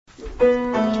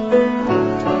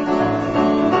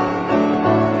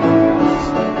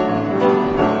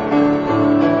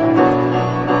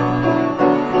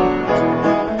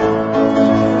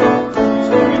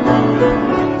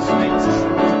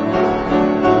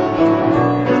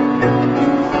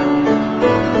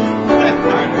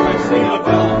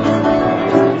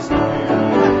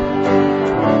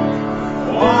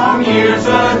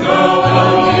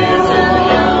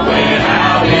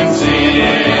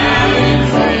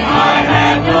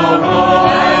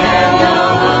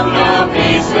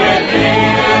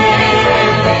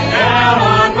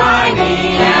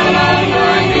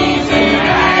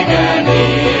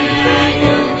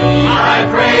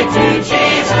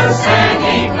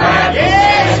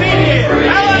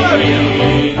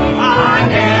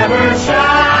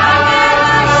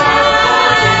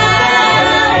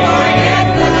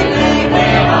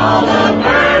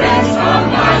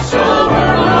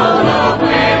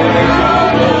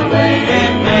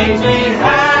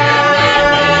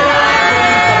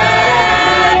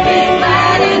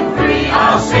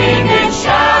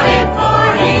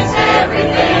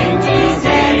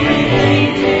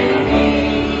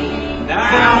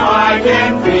I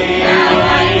can feel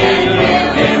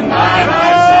in thy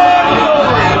right side.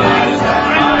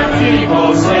 My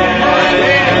people say,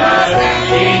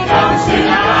 he comes to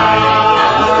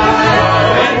now.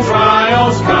 When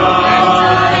trials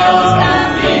come,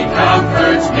 he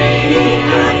comforts me.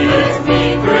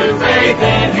 Through faith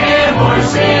in him or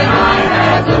sin, I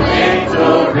have the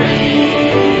victory.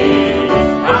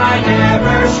 I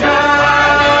never shall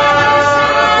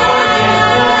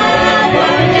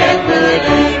forget the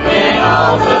day when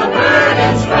all the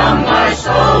burdens from my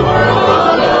soul were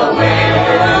rolled away.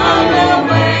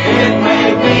 It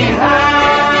made me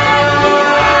happy,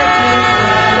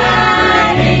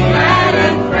 glad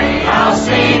and free. I'll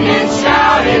sing and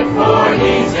shout it, for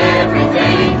he's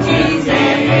everything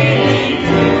today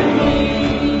to me.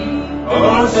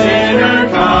 Oh, sinner,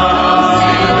 come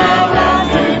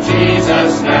to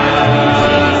Jesus now,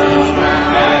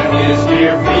 at his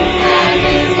dear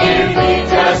feet,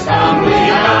 just humbly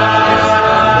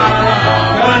bow.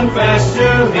 Confess to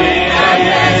him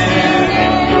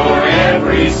your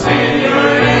every sin.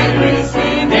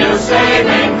 He'll save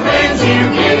and cleanse you,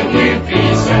 give you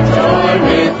peace and joy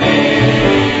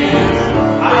within.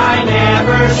 I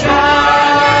never shall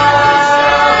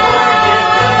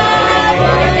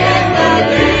forget the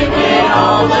day when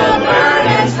all the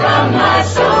burdens from my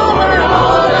soul were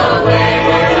rolled away.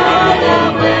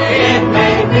 It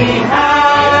made me happy.